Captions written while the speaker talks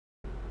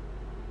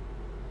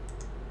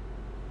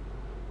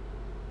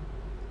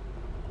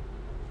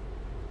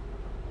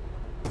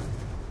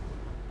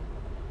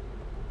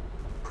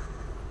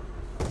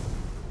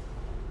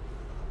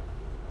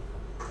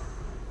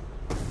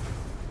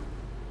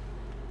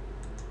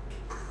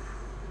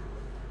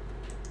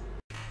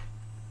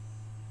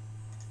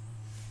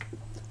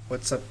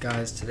What's up,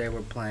 guys? Today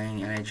we're playing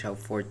NHL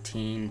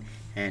 14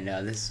 and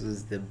this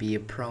was the Be a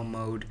Pro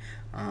mode,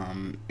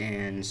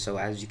 and so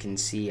as you can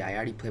see I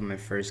already played my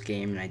first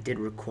game and I did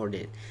record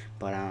it,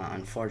 but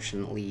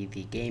unfortunately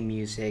the game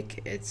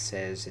music, it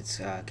says it's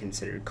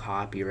considered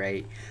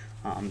copyright,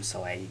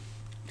 so I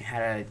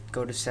had to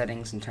go to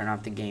settings and turn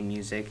off the game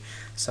music.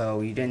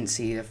 So you didn't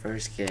see the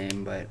first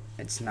game, but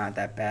it's not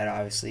that bad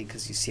obviously,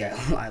 because you see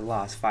I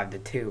lost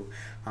 5-2.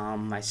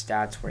 My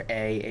stats were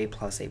A+,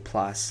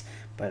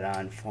 but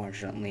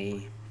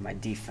unfortunately my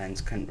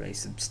defense couldn't really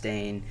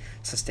sustain,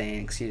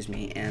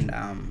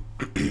 and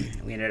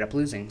we ended up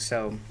losing.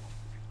 So you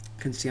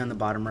can see on the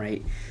bottom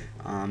right,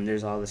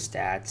 there's all the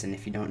stats, and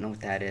if you don't know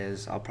what that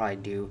is, I'll probably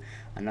do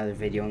another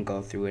video and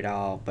go through it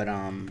all, but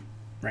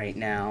right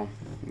now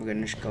we're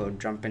gonna go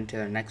jump into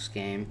the next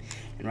game,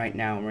 and right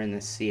now we're in the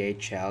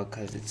CHL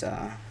because it's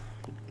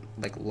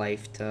like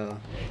life to,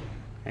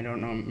 I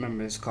don't know,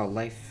 remember it's called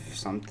life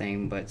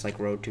something, but it's like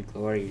Road to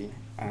Glory,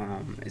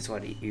 is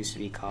what it used to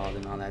be called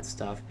and all that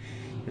stuff.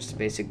 Just a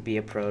basic Be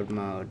a Pro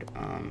mode.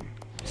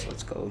 So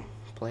let's go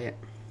play it.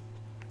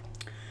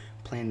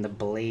 Playing the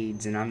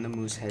Blades, and I'm the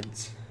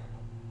Mooseheads,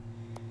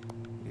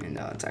 and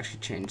let's actually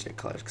change their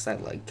colors because I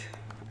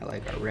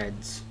like our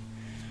reds.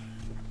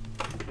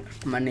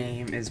 My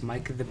name is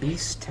Mike the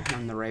Beast.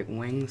 On the right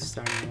wing,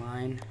 starting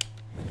line.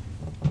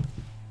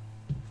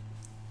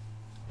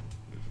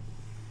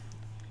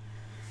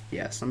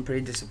 Yes, I'm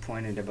pretty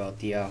disappointed about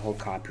the whole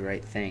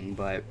copyright thing,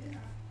 but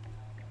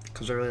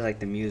because I really like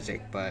the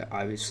music, but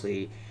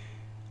obviously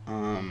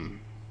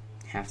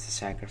have to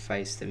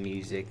sacrifice the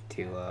music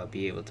to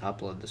be able to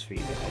upload this for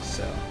you guys.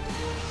 So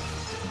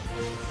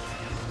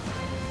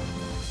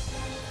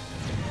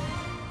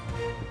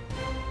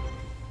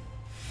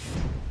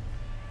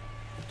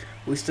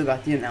we still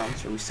got the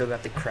announcer, we still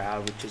got the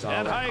crowd, which is all.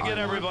 And hi again,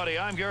 everybody.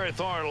 I'm Gary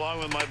Thorne, along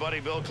with my buddy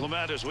Bill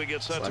Clement, as we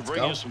get set to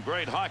bring you some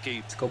great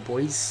hockey. Let's go,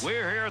 boys.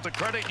 We're here at the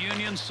Credit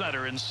Union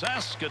Center in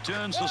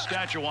Saskatoon,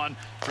 Saskatchewan,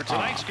 for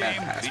tonight's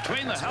game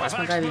between the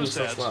Halifax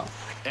Mooseheads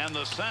and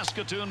the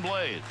Saskatoon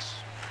Blades.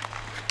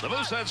 The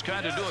Mooseheads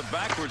kind of do it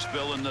backwards,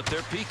 Bill, in that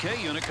their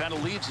PK unit kind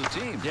of leads the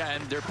team. Yeah,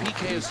 and their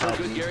PK is so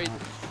good, Gary.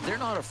 They're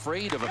not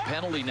afraid of a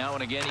penalty now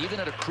and again. Even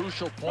at a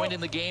crucial point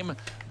in the game,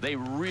 they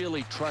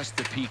really trust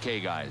the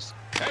PK guys.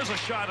 There's a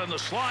shot in the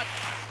slot.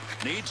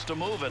 Needs to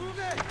move it.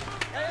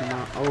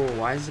 Oh,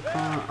 why is it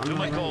calling? I'm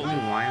not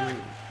running. Why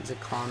is it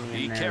calling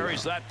me in there? He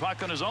carries that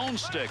puck on his own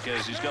stick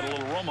as he's got a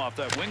little room off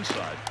that wing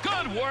side.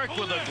 Good work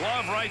with the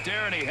glove right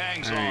there, and he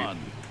hangs on.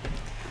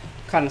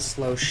 Kind of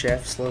slow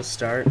shift, slow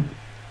start.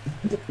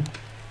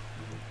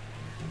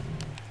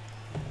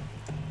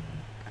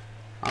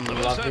 I'm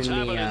loving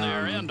the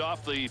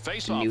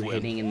new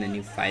hitting and the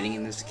new fighting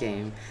in this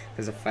game,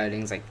 because the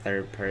fighting's like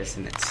third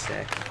person. It's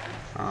sick.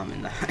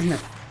 In the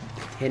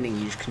hitting,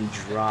 you just can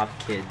drop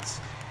kids.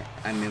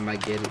 I mean, my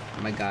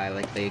guy,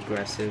 like the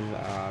aggressive,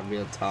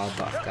 real tall,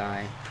 buff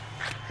guy,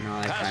 and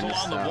all that kind of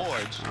stuff.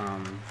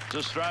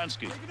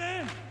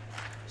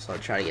 So I'll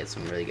try to get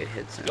some really good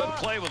hits in. Good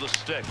play with a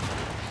stick.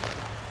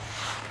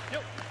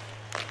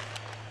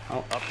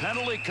 Oh. A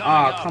penalty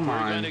coming up. Come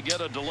on. We're going to get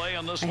a delay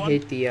on this I one.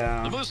 hate the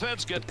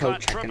Mooseheads get caught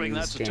tripping.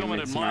 That's a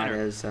 2-minute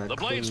minor. The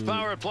Blades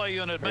power play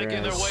unit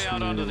making their way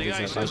out onto the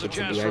ice. There's a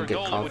chance for a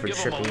goal that would give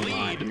them a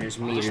lead. And there's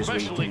meters where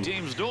you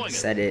can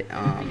set it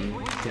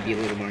to be a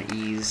little more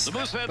ease. The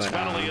Mooseheads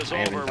penalty is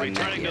over.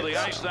 Returning to the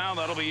ice now.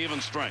 That'll be even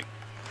strength.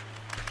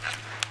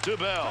 To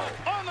Bell.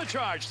 On the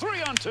charge.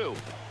 3-on-2.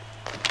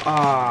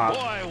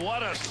 Boy,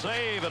 what a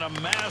save in a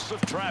massive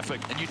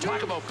traffic. And you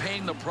talk about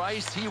paying the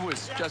price. He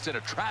was just in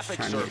a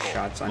traffic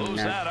circle.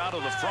 Moves that out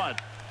of the front.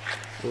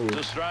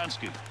 To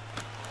Stransky.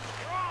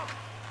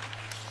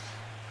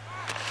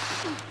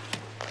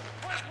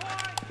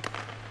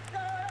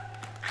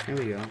 Here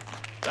we go.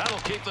 That'll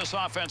keep this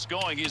offense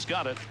going. He's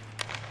got it.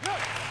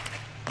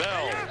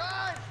 Bell.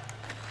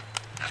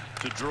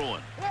 To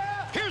Druin.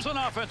 Here's an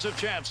offensive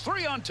chance.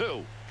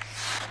 3-on-2.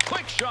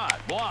 Quick shot.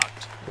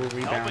 Blocked.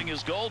 Helping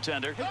his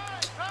goaltender.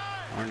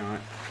 Or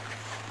not.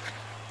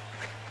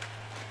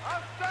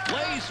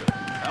 Laser.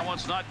 That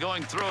one's not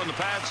going through on the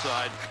pad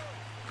side.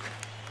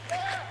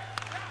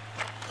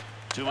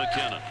 To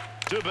McKinnon.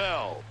 To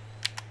Bell.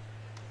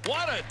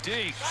 What a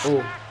deke.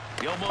 Oh.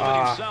 He'll move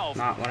it himself.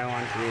 Not what I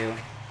wanted to do.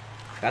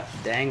 Got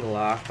the dangle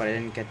off, but I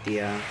didn't get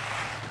the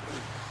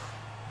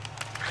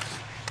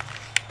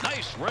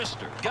Nice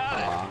wrister.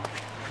 Got it.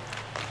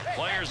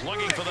 Players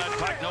looking for that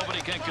puck.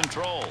 Nobody can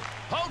control.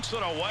 Pokes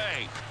it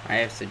away. I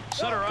have to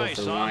center go ice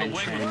for the on line the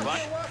wing change. with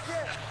puck.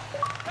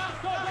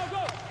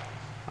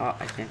 Oh,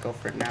 I can't go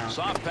for it now.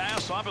 Soft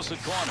pass,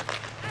 opposite corner.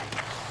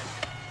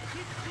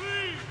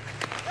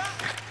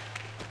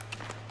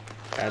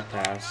 Bad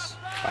pass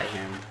by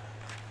him.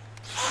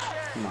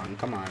 Come on,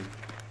 come on.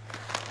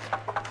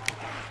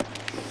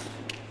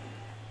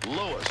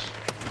 Lewis.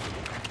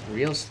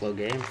 Real slow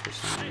game for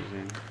some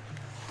reason.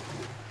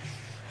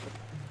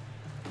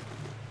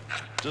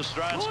 To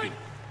Stransky.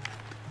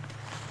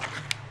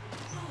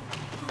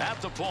 At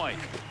the point.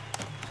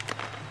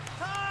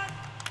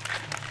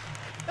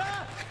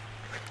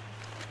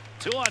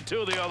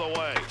 2-on-2 the other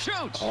way.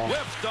 Shoots.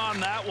 Whiffed on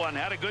that one.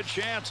 Had a good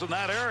chance in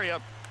that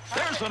area.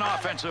 There's an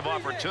offensive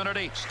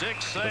opportunity.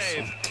 Stick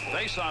save.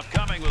 Face-off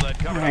coming with that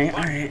cover. All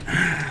right.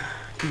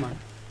 Come on.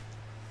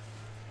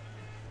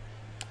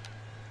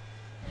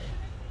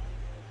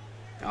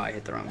 Oh, I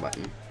hit the wrong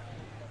button.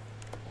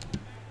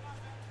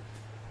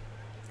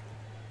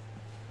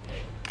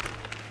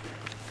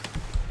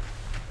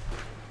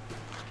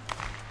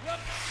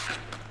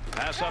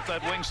 Pass up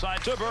that wing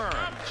side to Burns.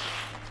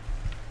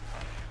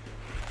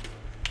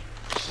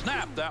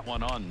 Snap that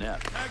one on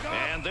net.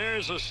 And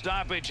there's a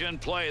stoppage in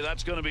play.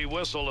 That's going to be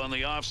whistled on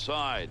the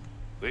offside.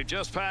 We've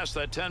just passed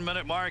that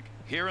 10-minute mark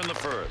here in the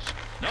first.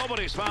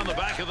 Nobody's found the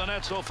back of the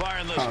net so far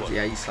in this one.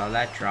 Yeah, you saw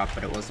that drop,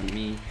 but it wasn't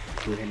me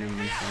who hit him,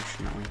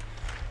 unfortunately.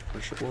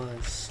 Wish it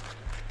was.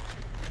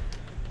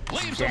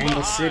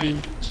 Dangle City.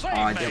 Oh,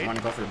 I didn't want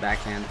to go for the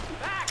backhand.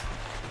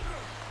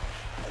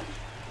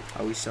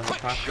 Oh, we still have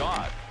puck.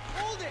 Shot.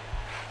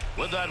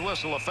 With that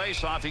whistle, a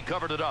face-off, he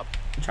covered it up.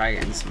 Try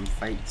getting some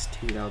fights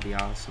too. That would be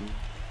awesome.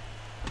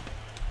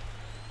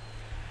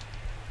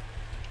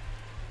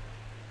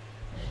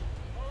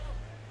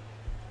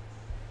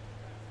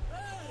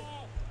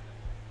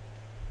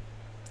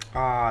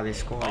 Ah, they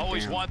scored.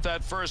 Always want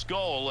that first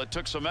goal. It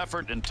took some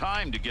effort and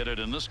time to get it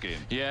in this game.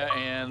 Yeah,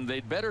 and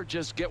they'd better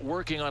just get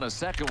working on a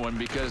second one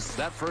because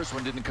that first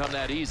one didn't come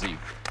that easy.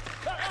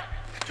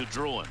 To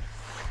Druin.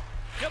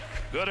 Yep.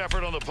 Good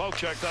effort on the poke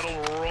check.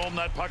 That'll roam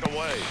that puck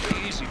away.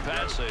 Easy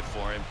pad save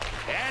for him.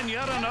 And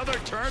yet another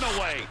turn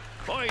away.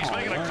 Boy, he's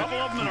making a couple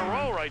of them in a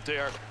row right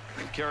there.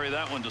 And carry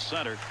that one to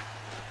center.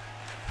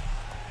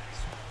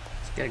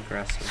 Let's get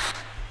aggressive.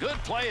 Good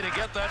play to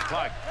get that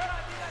puck.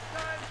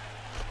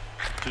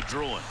 To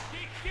Druin.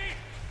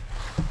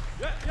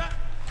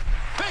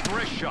 Big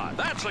wrist shot.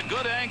 That's a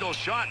good angle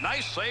shot.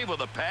 Nice save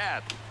with a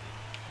pad.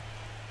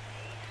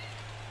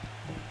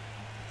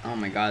 Oh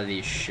my God,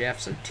 these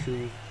shifts are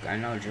too. I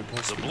know you're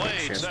supposed to be the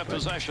Blades shifts, have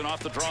possession off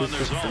the draw too in their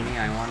quick zone. for me.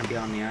 I want to be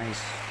on the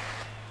ice.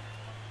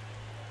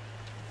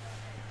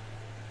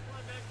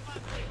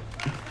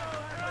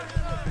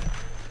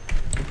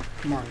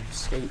 Come on,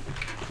 skate.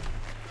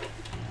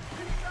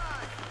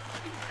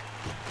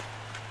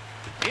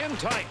 In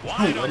tight,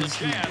 wide on the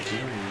chance.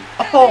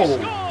 Oh,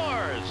 he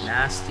scores!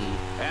 Nasty.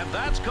 And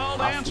that's called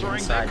Off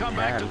answering. They come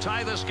back to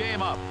tie this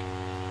game up.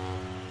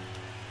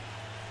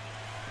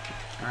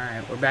 All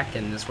right, we're back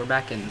in this. We're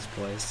back in this,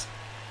 boys.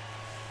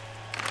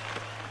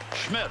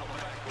 Schmidt.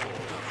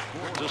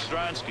 To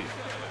Stransky.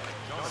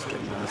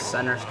 The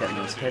center's getting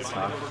those hits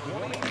off.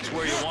 That's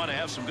where you want to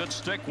have some good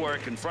stick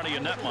work in front of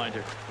your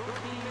netminder.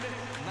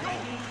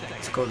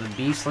 Let's go the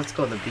beast. Let's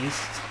go the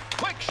beast.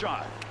 Quick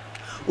shot.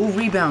 Ooh,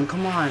 rebound.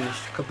 Come on.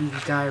 Could be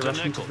the guy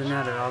rushing to the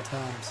net at all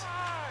times.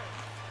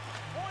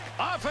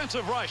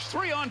 Offensive rush.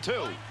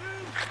 3-on-2.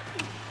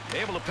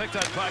 Able to pick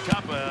that puck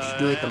up. Should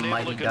do like the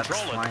Mighty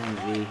Ducks flying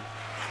V.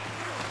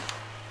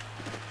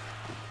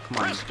 Come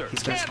on. Krister.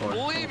 He's gonna score.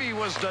 Can't believe he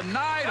was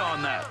denied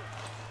on that.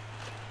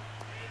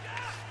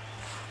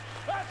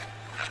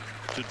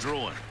 To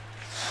Druin.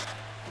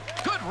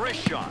 Good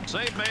wrist shot.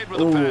 Save made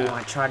with a pad. Ooh,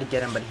 I tried to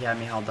get him, but he had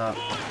me held up.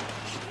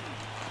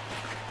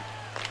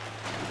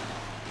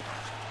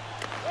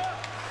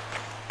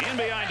 In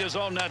behind his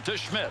own net to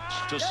Schmidt.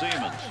 To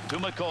Siemens. To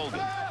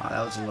McColgan. Oh,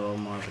 that was a little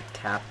more of a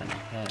tap than a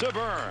hit. To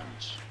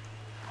Burns.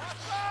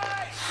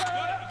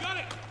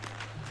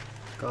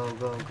 Go,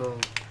 go, go.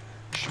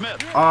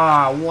 Schmidt.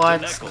 Ah,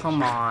 what?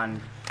 Come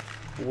on.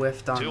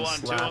 Whiffed on the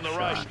slap on the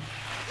rush. shot.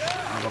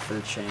 I'll go for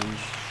the change.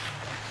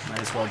 Might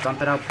as well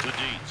dump it up. To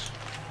Dietz.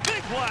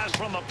 Big blast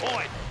from the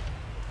point.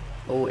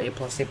 Oh, A+, A+, A+.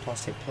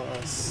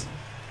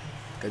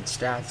 Good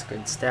stats,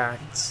 good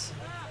stats.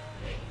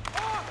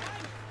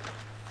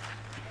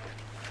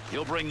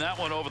 He'll bring that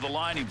one over the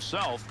line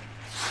himself.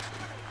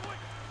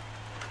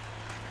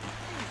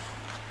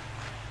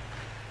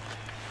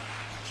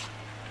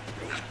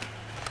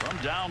 From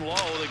down low,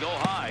 they go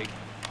high.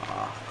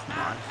 Oh, come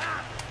on.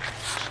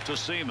 To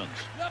Siemens.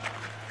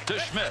 To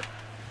Schmidt.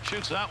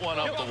 Shoots that one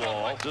up the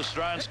wall. To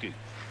Stransky.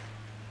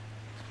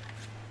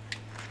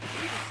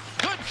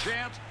 Good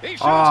chance. He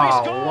shoots. He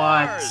scores.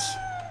 What?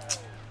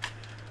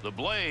 The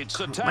Blades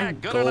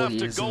attack good enough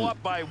to go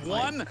up by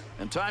one,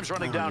 and time's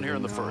running down here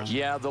in the first.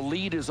 Yeah, the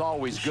lead is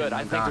always good.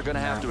 I think they're going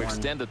to have to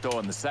extend it, though,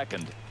 in the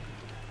second.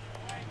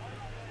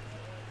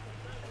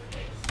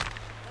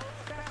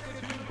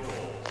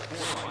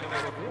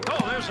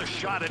 Oh, there's a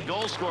shot in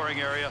goal-scoring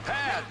area.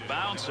 Pad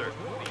bouncer.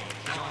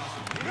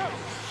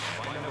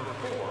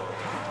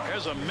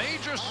 There's a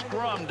major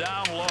scrum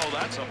down low.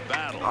 That's a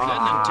battle.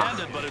 Didn't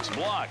intend it, but it's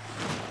blocked.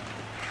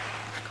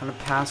 What kind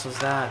of pass was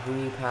that? Who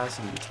are you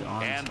passing to?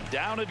 Honestly? And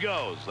down it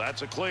goes.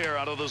 That's a clear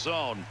out of the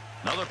zone.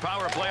 Another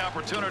power play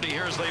opportunity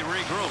here as they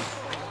regroup.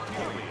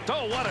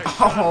 Oh, what a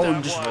shot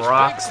that just was.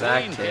 rocks Big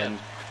that clean kid. hit.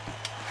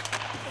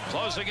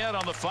 Closing in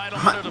on the final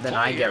minute of Then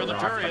play I here get in the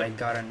rocked, but period. I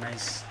got a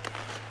nice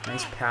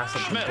pass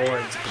up Schmidt the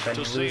boards, but then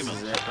to he loses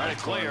Siemens. it. Trying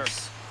to clear.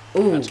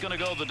 Ooh. That's going to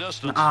go the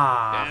distance.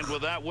 Ah. And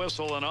with that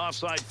whistle, an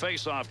offside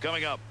face-off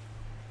coming up.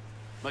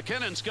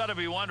 McKinnon's got to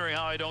be wondering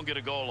how I don't get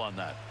a goal on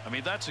that. I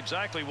mean, that's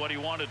exactly what he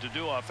wanted to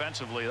do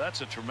offensively. That's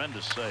a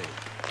tremendous save.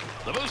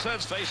 The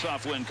Mooseheads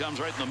face-off win comes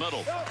right in the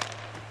middle.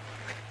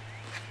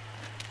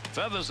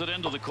 Feathers it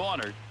into the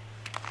corner.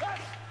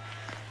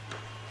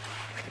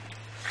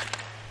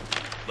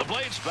 The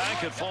Blades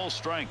back at full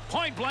strength.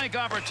 Point-blank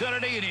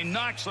opportunity, and he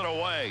knocks it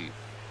away.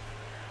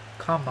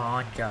 Come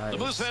on, guys. The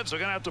Mooseheads are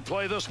going to have to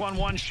play this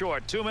one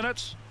short. 2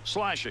 minutes,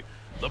 slashing.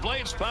 The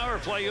Blades power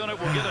play unit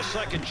will get a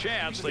second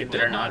chance. They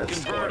did not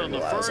convert on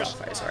the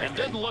first and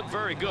didn't look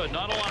very good.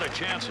 Not a lot of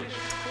chances.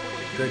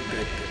 Good.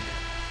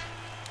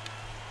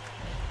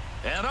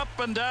 And up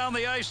and down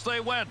the ice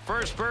they went.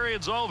 First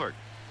period's over.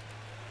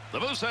 The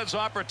Mooseheads'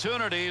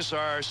 opportunities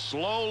are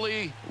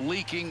slowly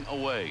leaking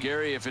away.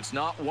 Gary, if it's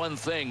not one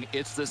thing,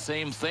 it's the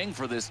same thing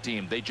for this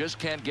team. They just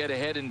can't get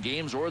ahead in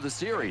games or the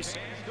series.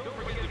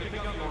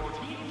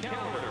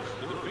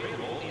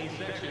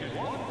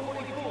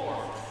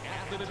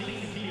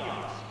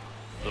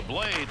 The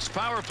Blades'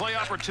 power play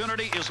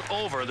opportunity is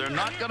over. They're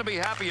not going to be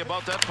happy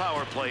about that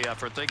power play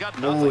effort. They got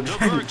nothing to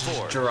work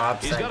for.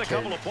 He's got a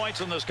couple of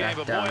points in this game,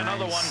 but boy,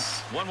 another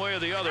one way or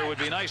the other would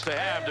be nice to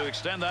have to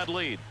extend that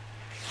lead.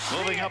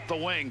 Moving up the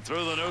wing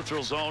through the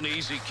neutral zone,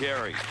 easy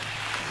carry.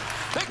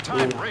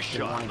 Big-time wrist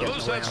shot. The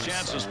Mooseheads'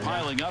 chances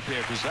piling up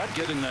here because they're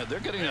getting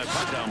that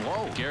puck down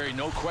low. Gary,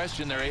 no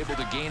question they're able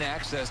to gain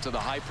access to the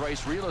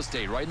high-priced real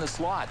estate right in the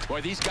slot.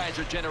 Boy, these guys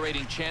are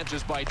generating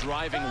chances by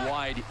driving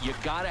wide. You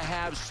got to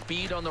have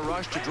speed on the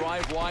rush to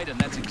drive wide, and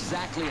that's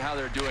exactly how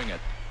they're doing it.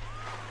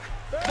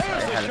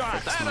 There's the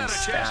shot. That had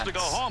a chance to go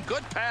home.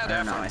 Good pad effort. I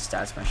don't know my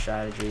stats, my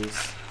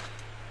strategies.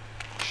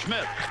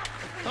 Schmidt.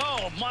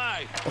 Oh,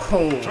 my.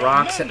 Oh,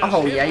 rocks it.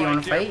 Oh, yeah, you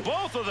want to fight?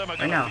 Both of them are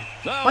I know.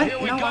 Oh,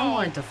 What? No, I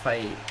wanted to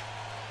fight.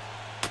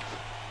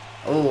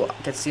 Oh,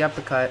 gets the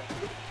uppercut.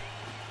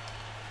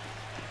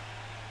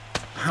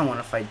 I want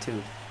to fight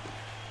too.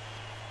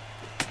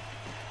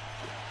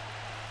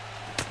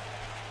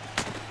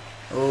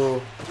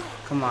 Oh,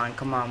 come on.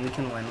 We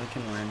can win.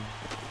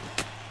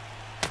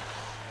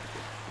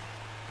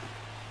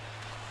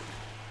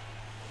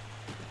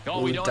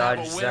 Oh, we don't have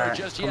a winner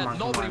just yet.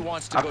 Nobody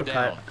wants to go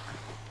down.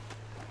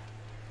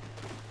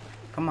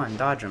 Come on,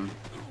 dodge him.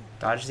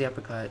 Dodge the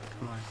uppercut.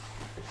 Come on.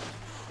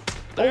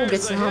 Oh,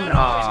 gets the helmet.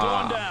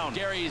 Aww.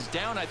 Gary is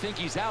down. I think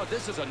he's out.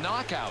 This is a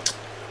knockout.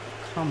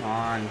 Come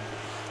on.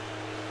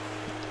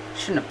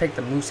 Shouldn't have picked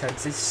the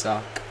Mooseheads. They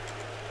suck.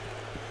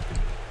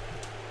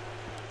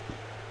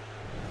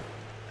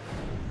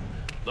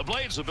 The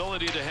Blades'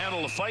 ability to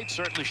handle the fight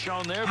certainly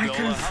shown there, Bill.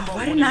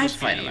 Why didn't I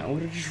fight him? What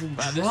did you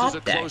drop this is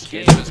a close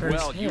game as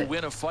well. You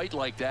win a fight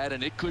like that,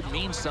 and it could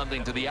mean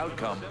something to the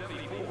outcome.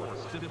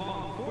 Come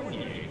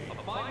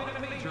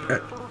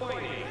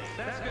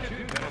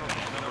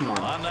on.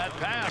 On that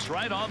pass,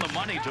 right on the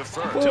money to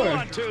Fur.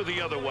 2-on-2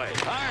 the other way.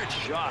 Hard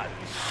shot.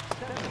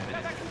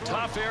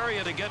 Tough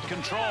area to get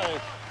control.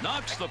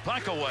 Knocks the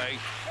puck away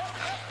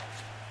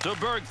to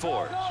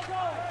Bergfors.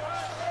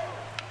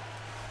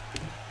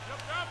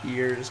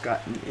 Ears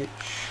got an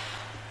itch.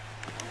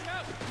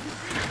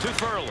 To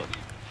Ferland.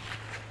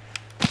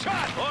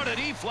 Shot! Oh, did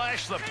he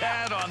flash the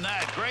pad on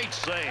that? Great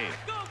save.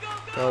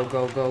 Go.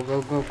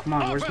 Come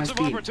on, where's my speed? Offensive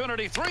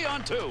opportunity,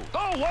 3-on-2.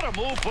 Oh, what a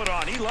move put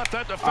on. He left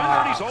that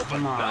defender. He's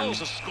open. That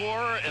was a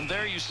scorer, and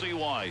there you see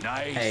why.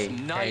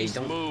 Nice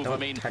move. Don't I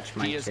mean, touch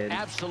my he is kid.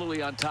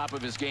 absolutely on top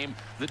of his game.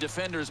 The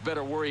defenders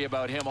better worry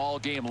about him all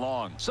game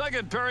long.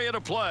 Second period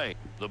of play.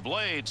 The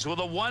Blades with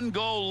a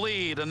 1-goal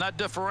lead, and that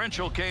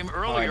differential came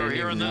earlier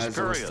here in this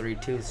period.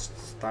 It was 3-2.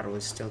 Thought it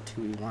was still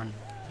 2-1.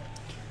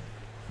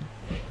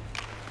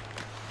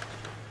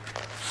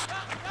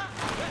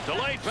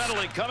 Delayed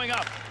penalty coming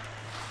up.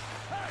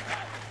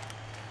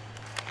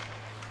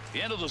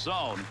 Into the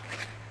zone.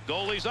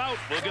 Goalie's out.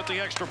 We'll get the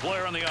extra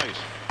player on the ice.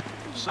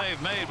 Save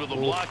made with the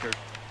blocker.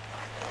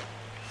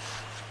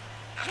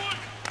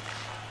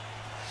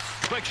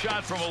 Quick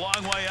shot from a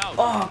long way out.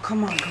 Oh,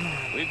 come on.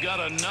 We've got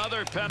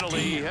another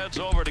penalty. He heads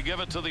over to give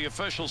it to the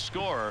official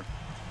scorer.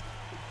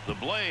 The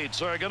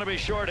Blades are going to be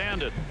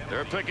shorthanded.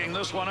 They're picking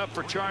this one up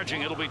for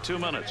charging. It'll be 2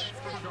 minutes.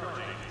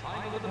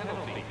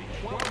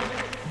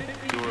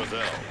 To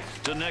Ravel.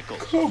 To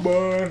Nichols. Come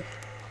on.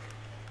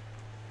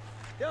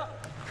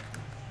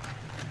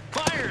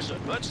 Fires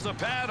it. Puts the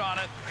pad on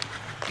it.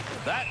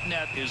 That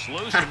net is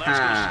loose, and that's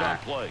going to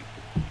stop play.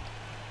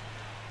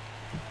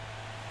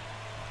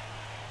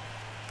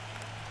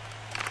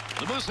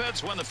 The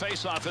Mooseheads win the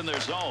faceoff in their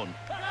zone.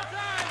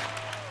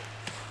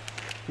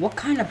 What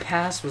kind of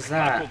pass was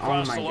that?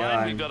 Oh my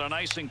God. We've got an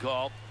icing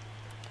call.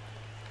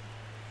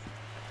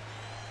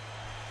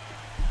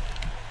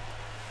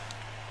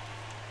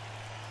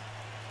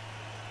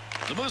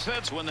 The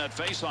Mooseheads win that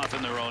faceoff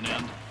in their own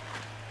end.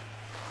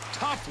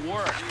 Tough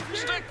work.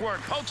 Stick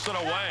work. Pokes it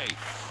away.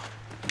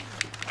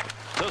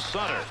 To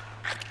Sutter.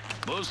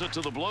 Moves it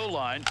to the blue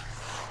line.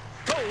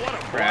 Oh, what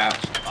a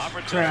blast.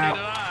 Opportunity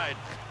denied.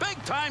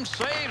 Big time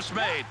saves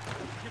made.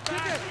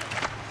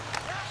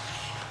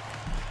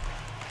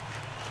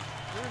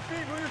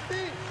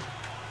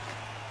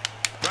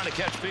 trying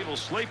to catch people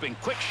sleeping.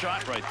 Quick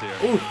shot right there.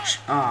 Ooh,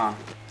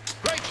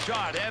 Great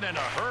shot, and in a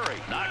hurry.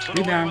 Knocks it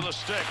away with a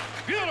stick.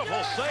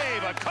 Beautiful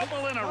save, a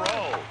couple in a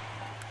row.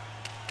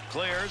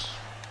 Clears.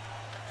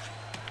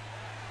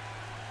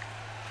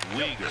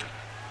 Weegar.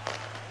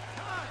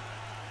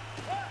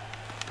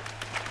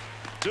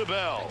 To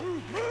Bell.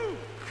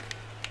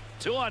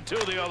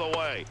 2-on-2 the other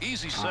way.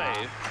 Easy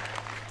save.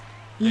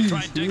 They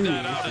try and dig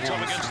that out. It's up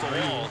against the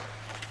wall.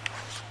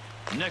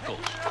 Nichols.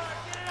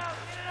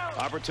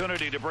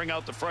 Opportunity to bring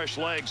out the fresh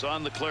legs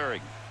on the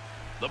clearing.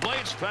 The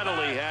Blades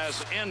penalty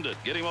has ended.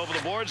 Getting over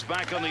the boards,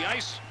 back on the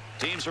ice.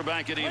 Teams are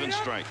back at even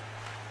strength.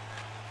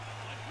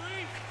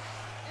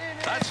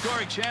 That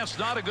scoring chance,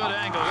 not a good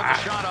angle. Get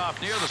the shot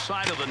off near the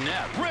side of the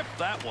net. Rip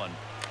that one.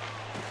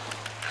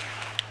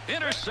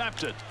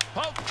 Intercepted.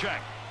 Poke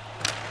check.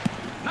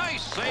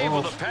 Nice save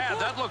with the pad.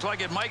 That looked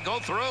like it might go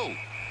through.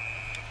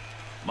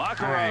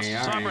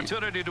 Makarov's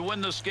opportunity to win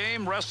this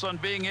game rests on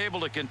being able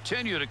to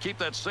continue to keep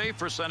that save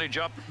percentage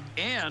up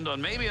and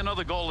on maybe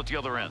another goal at the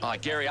other end.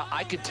 Gary,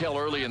 I could tell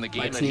early in the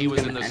game that he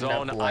was in the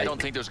zone. I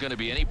don't think there's going to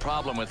be any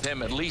problem with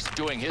him at least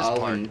doing his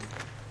part.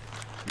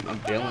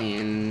 $1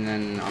 billion,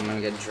 and I'm gonna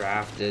get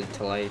drafted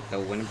to like the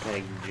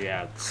Winnipeg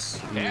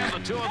Jets. And the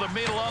two of them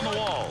meet along the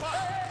wall.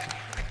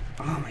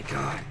 Oh my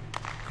God!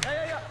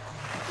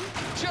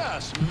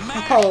 Just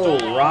mashed all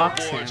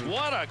rocks the boards. him.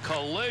 What a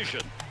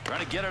collision!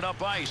 Trying to get it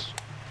up ice.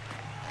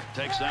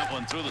 Takes that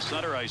one through the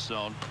center ice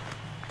zone.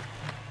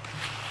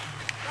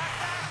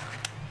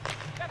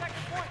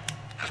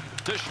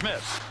 To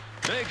Schmidt.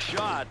 Big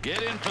shot.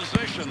 Get in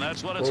position.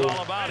 That's what it's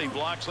all about. He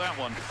blocks that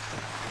one.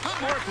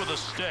 Good work with a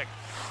stick.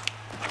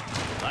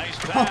 Nice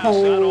pass. Not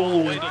all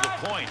the way to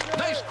the point.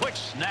 Nice quick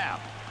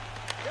snap.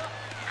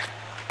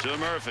 To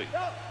Murphy.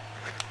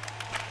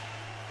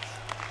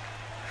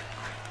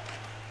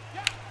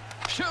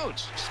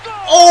 Shoots. Score!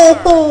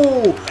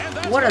 Oh!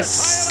 What a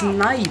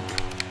snipe.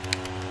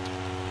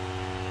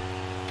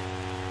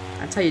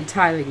 That's how you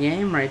tie the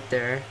game right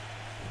there.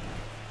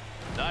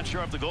 Not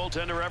sure if the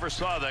goaltender ever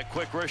saw that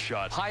quick wrist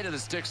shot. High to the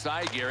stick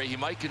side, Gary. He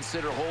might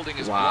consider holding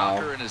his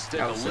blocker and his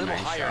stick a little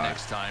higher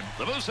next time.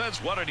 The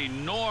Mooseheads, what an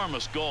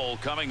enormous goal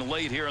coming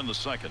late here in the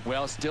second.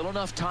 Well, still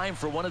enough time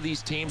for one of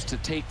these teams to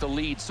take the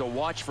lead, so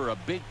watch for a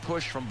big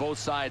push from both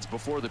sides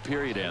before the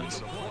period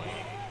ends.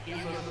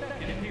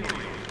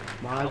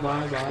 Bye.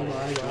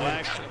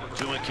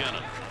 To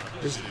McKinnon.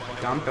 Just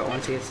dump it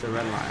once he hits the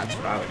red line. That's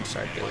what I would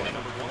start doing.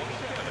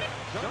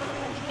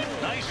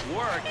 Nice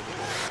work.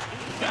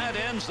 That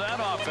ends that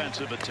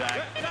offensive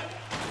attack.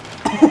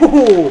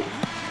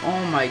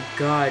 Oh my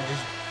God!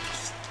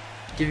 Just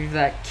give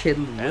that kid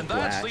whiplash. And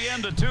that's the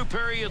end of 2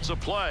 periods of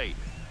play.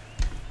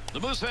 The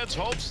Mooseheads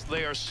hopes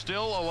they are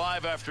still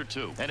alive after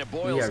 2. And it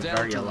boils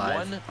down to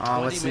one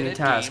what's the new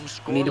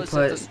task? We need to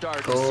put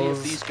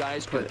goals,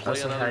 put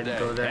us ahead,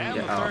 go there and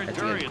get out at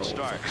the end goals.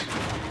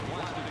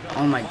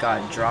 Oh my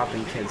God,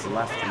 dropping kids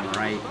left and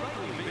right.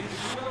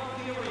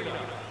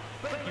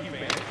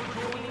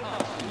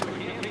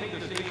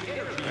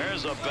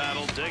 There's a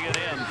battle, dig it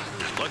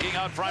in. Looking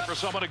out front for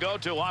someone to go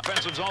to.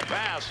 Offensive zone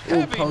pass.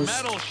 Heavy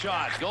metal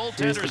shot.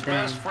 Goaltender's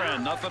best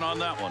friend. Nothing on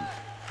that one.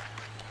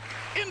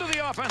 Into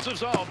the offensive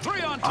zone.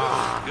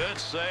 3-on-2. Good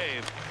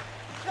save.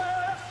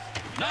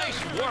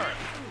 Nice work.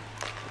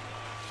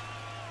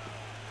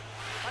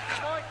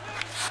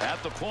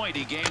 At the point,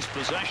 he gains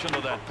possession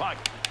of that puck.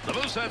 The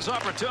Mooseheads'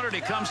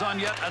 opportunity comes on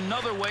yet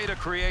another way to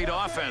create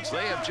offense.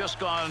 They have just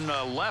gone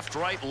left,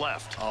 right,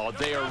 left. Oh,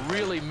 they are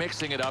really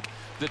mixing it up.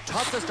 The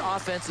toughest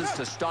offenses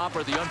to stop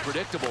are the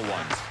unpredictable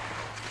ones.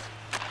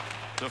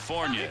 To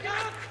Fournier.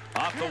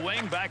 Off the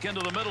wing, back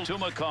into the middle to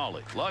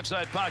McCauley. Lugs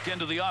that puck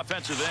into the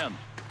offensive end.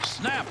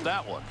 Snap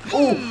that one.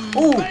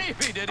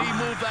 Baby, did he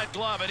move that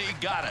glove, and he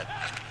got it.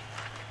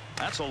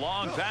 That's a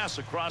long pass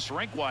across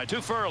rink wide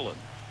to Ferland.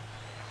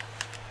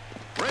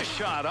 Wrist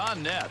shot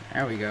on net.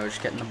 There we go,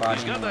 just getting the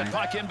body. He's got that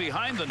puck in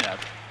behind the net.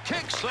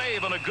 Kick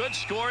save and a good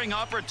scoring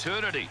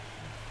opportunity.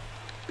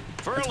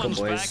 Ferland's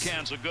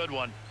backhand's a good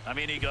one. I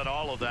mean, he got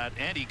all of that,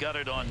 and he got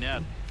it on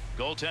net.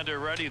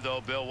 Goaltender ready,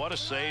 though, Bill. What a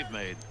save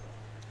made.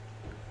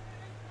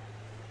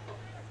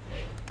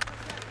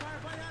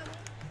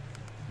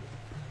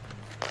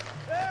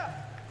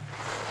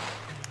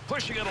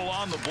 Pushing it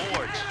along the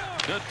boards.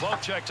 Good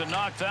poke check to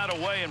knock that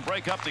away and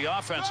break up the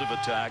offensive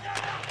attack.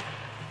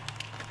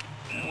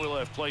 And we'll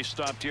have play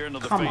stopped here into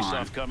the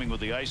face-off coming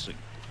with the icing.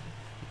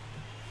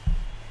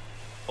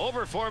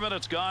 Over 4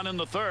 minutes gone in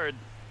the third.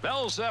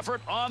 Bell's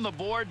effort on the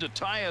board to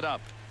tie it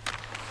up.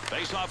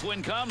 Face-off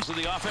win comes to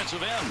the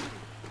offensive end.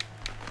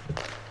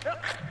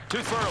 To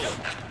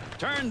Ferland.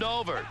 Turned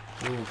over.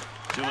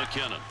 To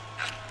McKinnon.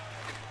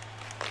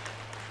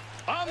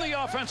 On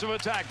the offensive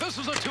attack, this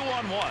is a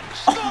 2-on-1.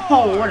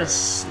 Oh, what a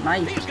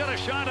snipe. He's got a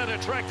shot at a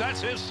trick.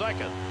 That's his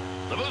second.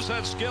 The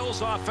Moosehead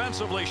skills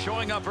offensively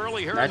showing up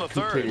early here in the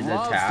third.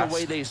 Loves the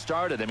way they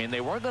started. I mean, they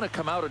weren't going to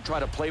come out and try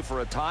to play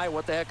for a tie.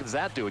 What the heck does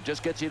that do? It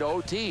just gets you to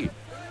OT.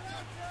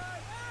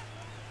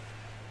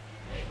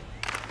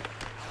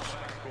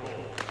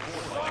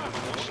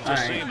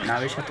 Alright, now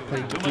we just have to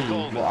play D.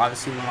 Well,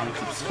 obviously we want to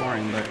keep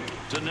scoring, but...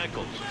 To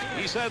Nichols.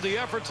 He's had the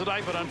effort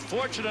tonight, but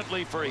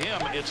unfortunately for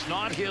him, it's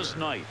not his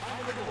night.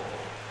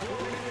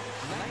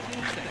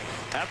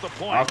 At the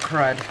point. Oh,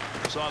 crud.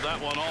 Saw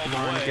that one all Come the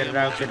on, way. get it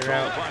out, get it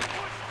out.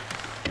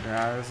 Get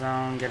out of the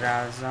zone, get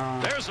out of the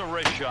zone. There's a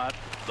wrist shot.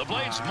 The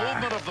Blades'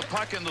 movement of the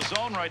puck in the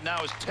zone right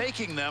now is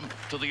taking them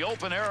to the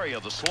open area,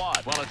 the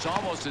slot. Well, it's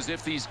almost as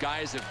if these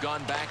guys have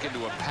gone back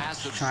into a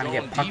passive Trying to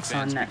zone get pucks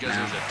defense on net because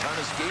now. there's a ton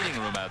of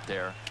skating room out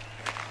there.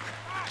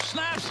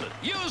 Snaps it,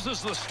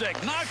 uses the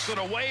stick, knocks it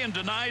away, and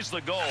denies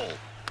the goal.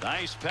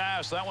 Nice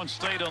pass. That one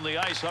stayed on the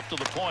ice up to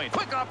the point.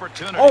 Quick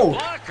opportunity. Oh!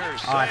 Blocker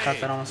save. Oh, I thought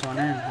that almost went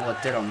in. Well,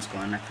 it did almost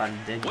go in. I thought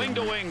it did. Wing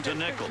to wing to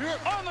Nichols.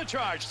 On the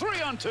charge.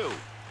 3-on-2.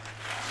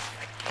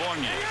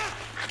 Fournier.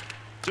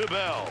 To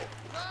Bell.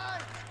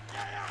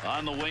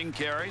 On the wing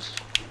carries.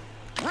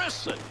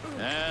 Wrists it.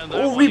 And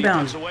that one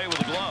rebound. he puts away with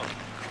a glove.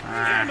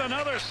 And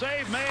another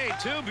save made.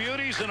 2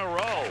 beauties in a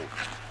row.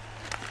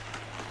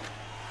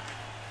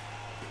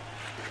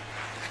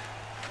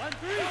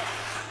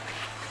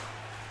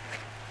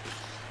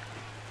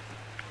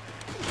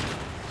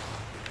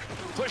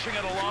 Pushing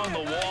it along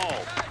the wall.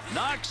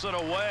 Knocks it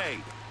away.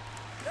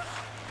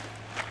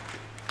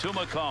 To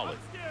McCauley.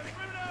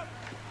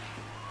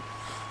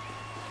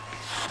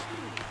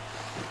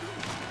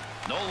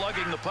 No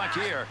lugging the puck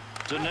here.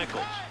 To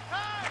Nichols.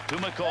 To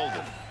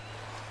McColgan.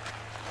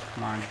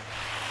 Come on.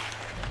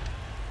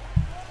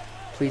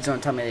 Please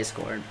don't tell me they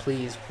scored.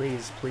 Please,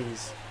 please,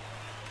 please.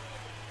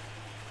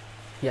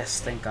 Yes,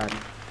 thank God.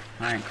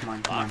 Alright, come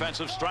on, come on.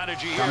 Offensive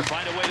strategy here.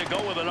 Find a way to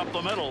go with it up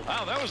the middle.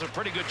 Oh, that was a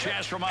pretty good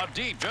chance from out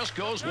deep. Just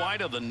goes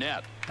wide of the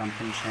net. Dump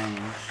and change.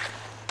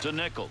 To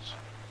Nichols.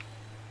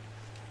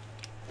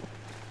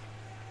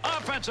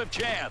 Offensive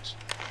chance.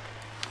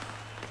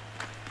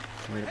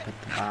 Way to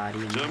put the body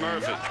in To there.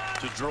 Murphy.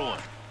 To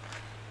Druin.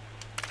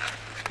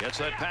 Gets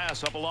that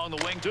pass up along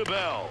the wing to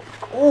Bell.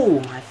 Oh,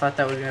 I thought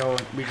that was going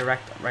to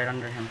redirect right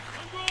under him.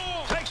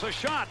 Takes a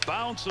shot.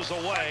 Bounces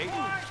away.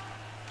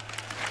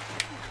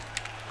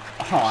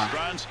 Oh,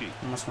 Stronsky.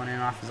 almost went in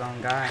off his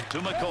own guy. To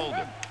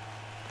McColgan.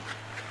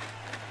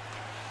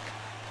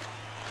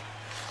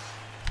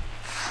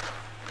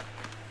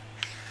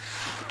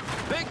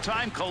 Big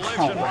time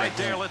collision right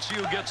there. Let's see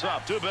who gets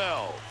up. To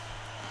Bell.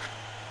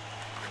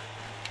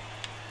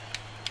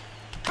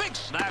 Big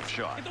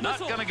snapshot. Not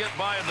going to get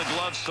by on the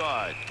glove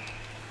side.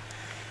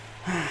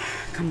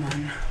 Come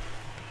on.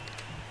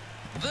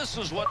 This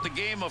is what the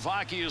game of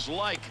hockey is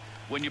like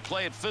when you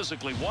play it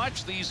physically.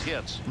 Watch these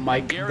hits.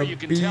 Mike Gary, the you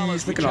can tell Bees.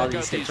 as we Look at all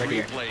check these out hits these right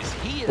here.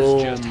 replays. He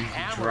is just Boom.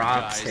 hammered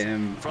Drops guys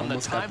him. from the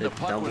Almost time got the the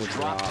puck double was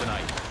dropped drop.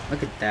 tonight.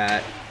 Look at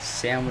that.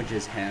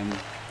 Sandwiches him.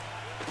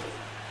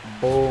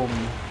 Boom.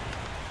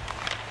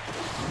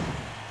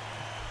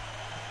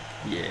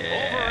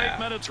 Yeah. Over 8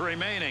 minutes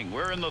remaining.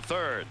 We're in the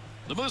third.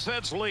 The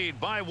Mooseheads lead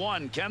by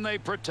 1. Can they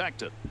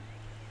protect it?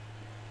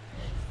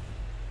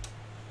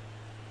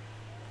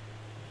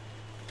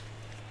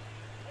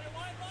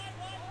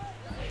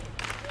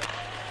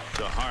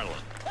 To Harlan.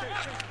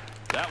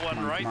 That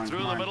one right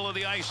through the middle of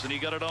the ice, and he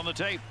got it on the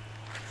tape.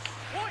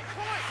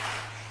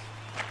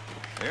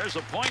 There's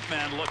a point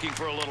man looking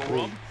for a little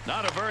room.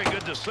 Not a very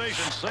good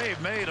decision. Save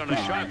made on a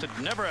shot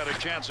that never had a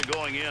chance of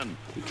going in.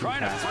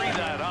 Trying to free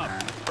that up.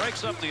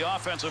 Breaks up the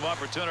offensive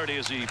opportunity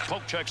as he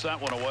poke checks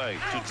that one away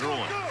to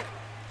Druin.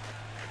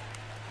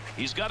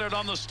 He's got it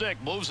on the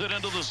stick. Moves it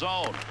into the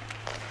zone.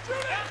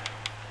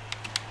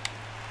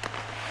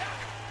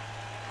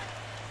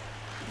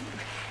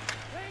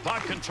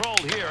 Puck control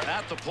here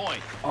at the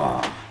point.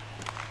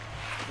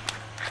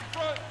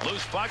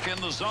 Loose puck in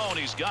the zone.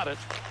 He's got it.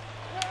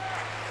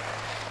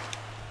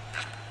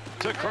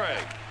 To Craig.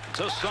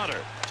 To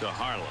Sutter. To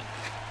Harlan.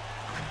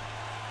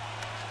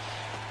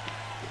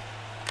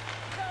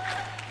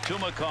 To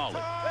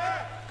McCauley.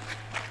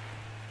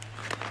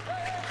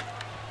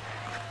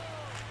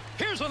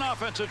 Here's an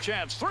offensive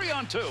chance.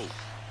 3-on-2.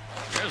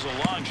 There's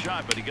a long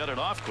shot, but he got it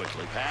off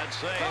quickly. Pad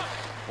save.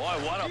 Boy,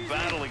 what a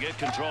battle to get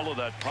control of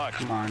that puck.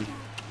 Come on.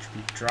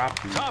 Drop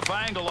him. Tough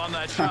angle on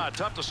that shot.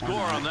 Tough to score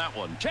on that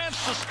one.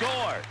 Chance to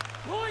score.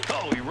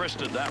 Oh, he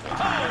wristed that one.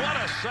 Oh, what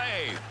a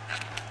save.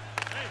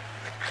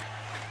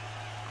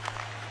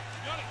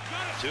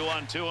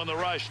 2-on-2 in the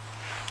rush.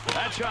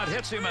 That shot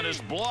hits him and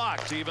is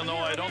blocked, even though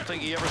I don't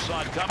think he ever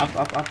saw it coming.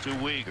 Up. To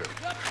Weegar.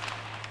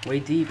 Way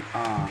deep.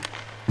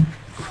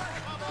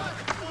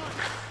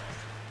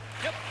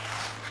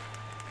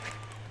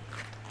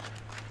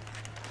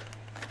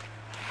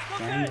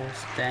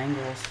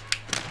 Dangles.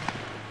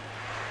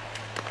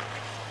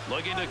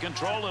 Looking to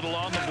control it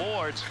along the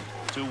boards.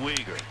 To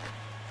Weegar.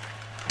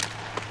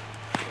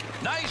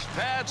 Nice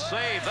pad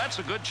save. That's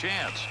a good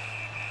chance.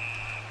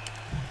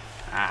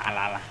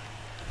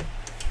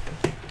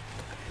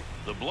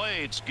 The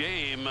Blades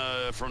game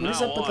from now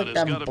on has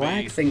got to be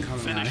black thing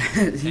coming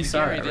out? You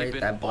saw it, right?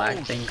 That black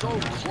thing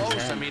coming out. So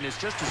close. I mean, it's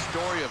just a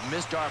story of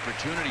missed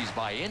opportunities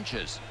by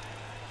inches.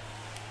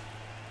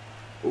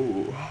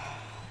 Ooh.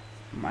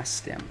 My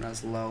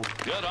stamina's low.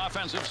 Good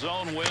offensive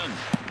zone win.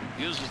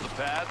 Uses the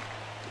pad.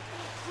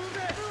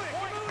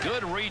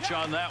 Good reach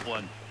on that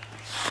one.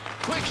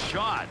 Quick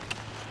shot.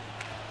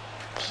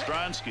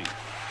 Stransky.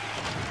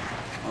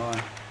 Oh.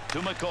 To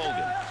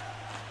McColgan.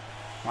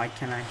 Why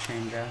can't I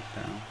change out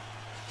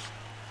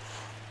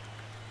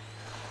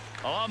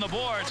though? On the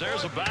boards,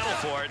 there's a battle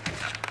for it.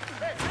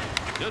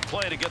 Good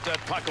play to get that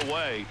puck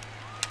away.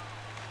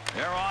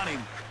 They're on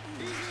him.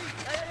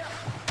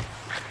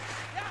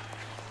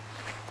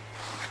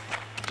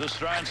 To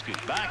Stransky.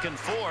 Back and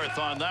forth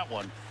on that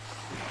one.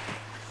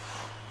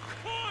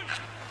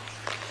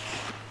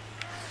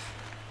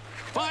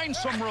 Finds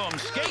some room.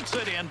 Skates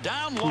it in.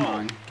 Down low. Come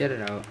on. Get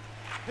it out.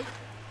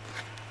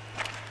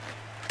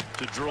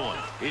 To Druin.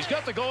 He's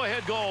got the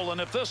go-ahead goal,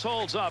 and if this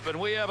holds up and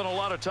we haven't a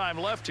lot of time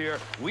left here,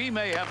 we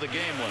may have the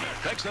game winner.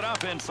 Picks it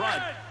up in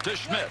front to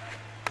Schmidt.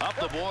 Up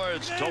the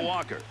boards to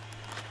Walker.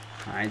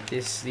 All right,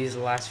 these are the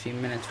last few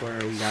minutes where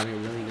we gotta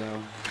really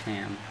go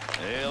ham.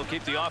 He'll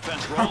keep the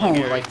offense rolling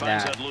here. Like he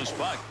finds that. That loose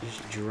puck.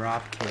 Just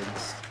drop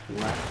kids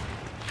left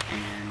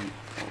and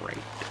right.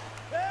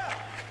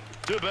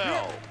 To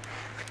Bell.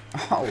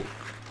 Oh,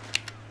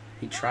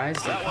 he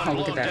tries to. That one Oh,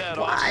 look at low that. dead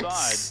What?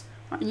 offside.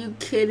 Are you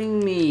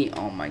kidding me?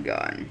 Oh my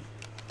God.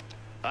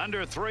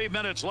 Under 3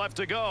 minutes left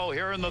to go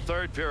here in the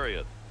third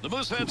period. The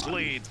Mooseheads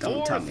lead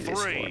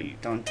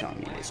 4-3. Don't tell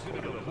me they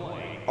scored.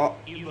 Oh,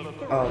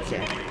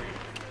 okay.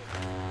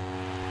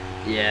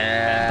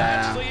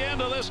 Yeah. That's the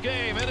end of this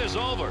game. It is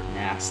over.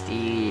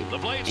 Nasty. The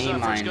Blades A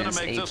effort's going minus,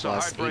 to make A this plus,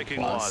 a heartbreaking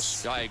A plus.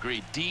 loss. I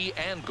agree. D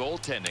and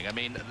goaltending. I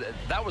mean,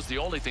 that was the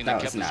only thing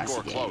that kept the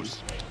score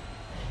close.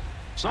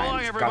 So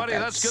long, everybody.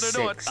 That's going to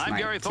do it. I'm 6-19.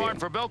 Gary Thorne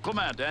for Bill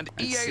Clement and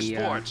Let's EA see,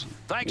 Sports.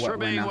 Thanks what for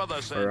being went with up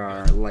us. for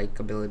our like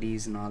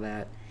abilities and all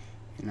that,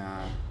 and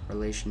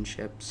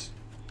relationships.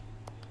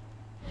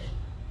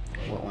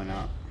 What went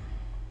up?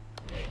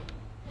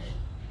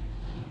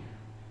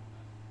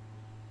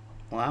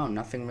 Wow,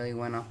 nothing really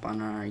went up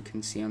on our. You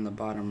can see on the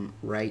bottom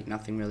right,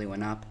 nothing really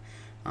went up.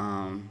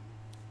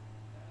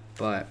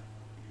 But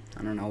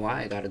I don't know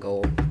why I got a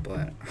goal,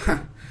 but.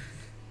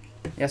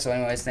 Yeah, so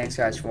anyways, thanks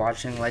guys for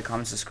watching. Like,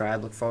 comment,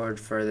 subscribe. Look forward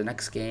for the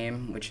next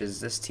game, which is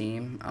this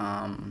team.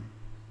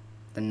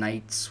 The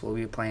Knights will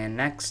be playing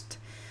next.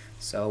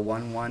 So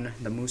 1-1.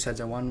 The Mooseheads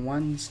are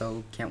 1-1,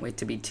 so can't wait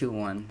to be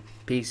 2-1.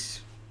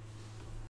 Peace.